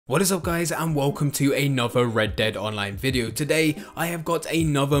What is up guys, and welcome to another Red Dead Online video. Today I have got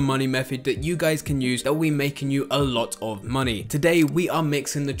another money method that you guys can use that will be making you a lot of money. Today we are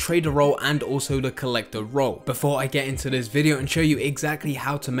mixing the trader role and also the collector role. Before I get into this video and show you exactly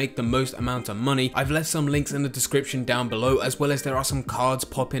how to make the most amount of money, I've left some links in the description down below, as well as there are some cards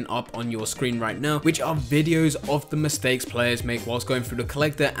popping up on your screen right now which are videos of the mistakes players make whilst going through the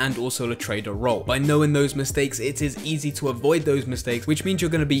collector and also the trader role. By knowing those mistakes, it is easy to avoid those mistakes, which means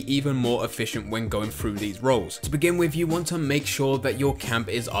you're going to be even more efficient when going through these roles. To begin with, you want to make sure that your camp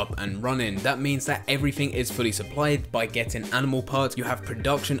is up and running. That means that everything is fully supplied by getting animal parts, you have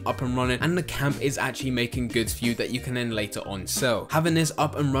production up and running, and the camp is actually making goods for you that you can then later on sell. Having this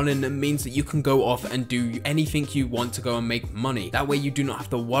up and running means that you can go off and do anything you want to go and make money. That way you do not have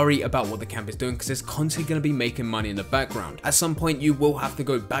to worry about what the camp is doing, because it's constantly going to be making money in the background. At some point you will have to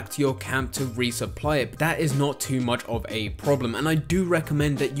go back to your camp to resupply it, but that is not too much of a problem, and I do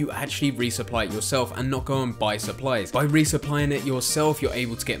recommend that you actually resupply it yourself and not go and buy supplies. By resupplying it yourself, you're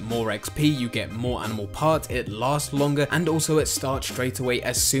able to get more XP, you get more animal parts, it lasts longer, and also it starts straight away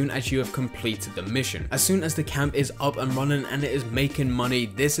as soon as you have completed the mission. As soon as the camp is up and running and it is making money,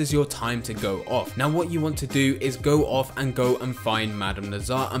 this is your time to go off. Now what you want to do is go off and go and find Madame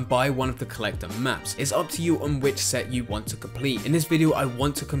Nazar and buy one of the collector maps. It's up to you on which set you want to complete. In this video I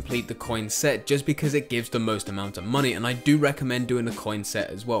want to complete the coin set just because it gives the most amount of money, and I do recommend doing the coin set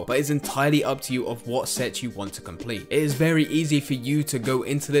as well, but it's entirely up to you of what set you want to complete. It is very easy for you to go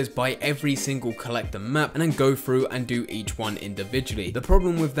into this, buy every single collector map, and then go through and do each one individually. The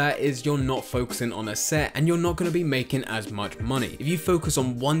problem with that is you're not focusing on a set and you're not going to be making as much money. If you focus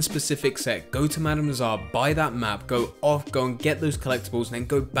on one specific set, go to Madame Nazar, buy that map, go off, go and get those collectibles, and then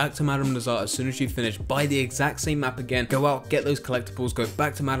go back to Madame Nazar as soon as you finish, buy the exact same map again, go out, get those collectibles, go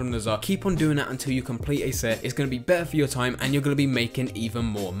back to Madame Nazar, keep on doing that until you complete a set. It's going to be better for your time and you're going to be making even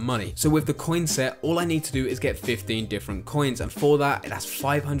more money. So with the coin set, all I need to do is get 15 different coins, and for that, that's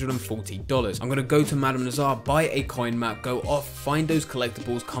 $540. I'm going to go to Madame Nazar, buy a coin map, go off, find those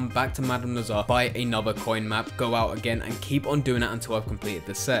collectibles, come back to Madame Nazar, buy another coin map, go out again, and keep on doing that until I've completed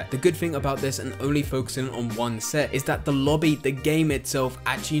the set. The good thing about this and only focusing on one set is that the lobby, the game itself,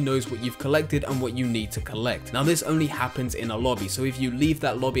 actually knows what you've collected and what you need to collect. Now this only happens in a lobby, so if you leave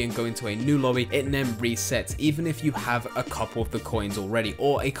that lobby and go into a new lobby, it then resets, even if you have a couple of the coins already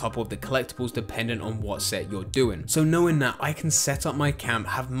or a couple of the collectibles, depending on what set you're doing. So knowing that, I can set up my camp,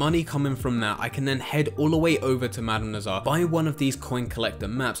 have money coming from that, I can then head all the way over to Madame Nazar, buy one of these coin collector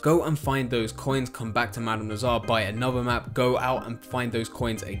maps, go and find those coins, come back to Madame Nazar, buy another map, go out and find those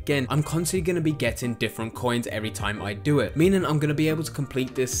coins again. I'm constantly going to be getting different coins every time I do it, meaning I'm going to be able to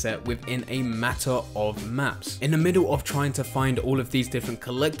complete this set within a matter of maps. In the middle of trying to find all of these different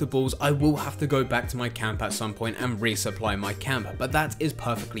collectibles, I will have to go back to my camp at some point and resupply my camp, but that is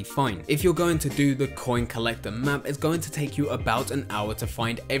perfectly fine. If you're going to do the coin collector map, it's going to take you about an hour to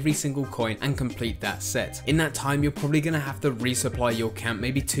find every single coin and complete that set. In that time, you're probably going to have to resupply your camp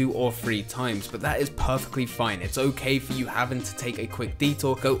maybe 2 or 3 times, but that is perfectly fine. It's okay for you having to take a quick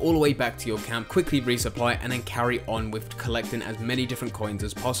detour, go all the way back to your camp, quickly resupply, and then carry on with collecting as many different coins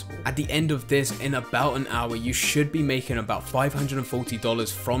as possible. At the end of this, in about an hour, you should be making about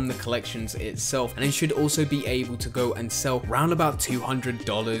 $540 from the collections itself, and you should also be able to go and sell around about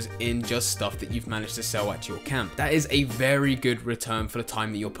 $200 in just stuff that you've managed to sell at your camp. That is a very good return for the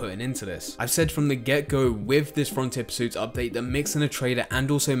time that you're putting into this. I've said from the get-go with this Frontier Pursuits update that mixing a trader and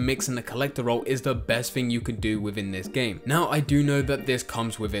also mixing the collector role is the best thing you can do within this game. Now I do know that this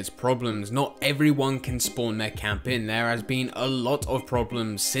comes with its problems. Not everyone can spawn their camp in. There has been a lot of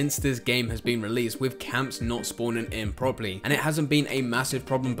problems since this game has been released with camps not spawning in properly, and it hasn't been a massive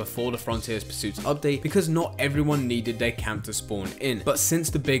problem before the Frontier Pursuits update because not everyone needed their camp to spawn in. But since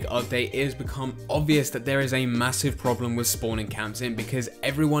the big update, it has become obvious that there is a massive problem with spawning camps in, because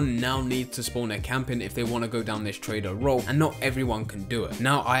everyone now needs to spawn their camp in if they want to go down this trader role, and not everyone can do it.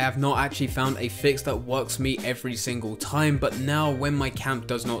 Now I have not actually found a fix that works for me every single time, but now when my camp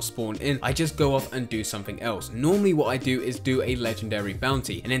does not spawn in, I just go off and do something else. Normally what I do is do a legendary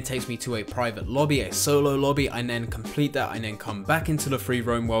bounty, and then takes me to a private lobby, a solo lobby, and then complete that, and then come back into the free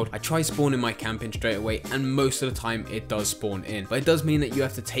roam world. I try spawning my camp in straight away, and most of the time it does spawn in, but it does mean that you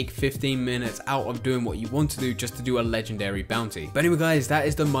have to take 15 minutes out of doing what you want to do just to do a legendary bounty. But anyway guys, that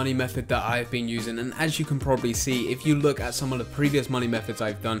is the money method that I've been using, and as you can probably see, if you look at some of the previous money methods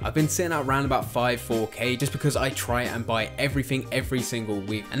I've done, I've been sitting at around about 4K just because I try and buy everything every single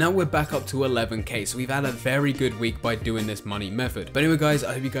week, and now we're back up to 11K, so we've had a very good week by doing this money method. But anyway guys,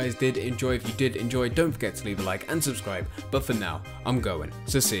 I hope you guys did enjoy. If you did enjoy, don't forget to leave a like and subscribe, but for now, I'm going,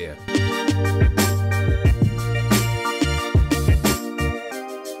 so see ya.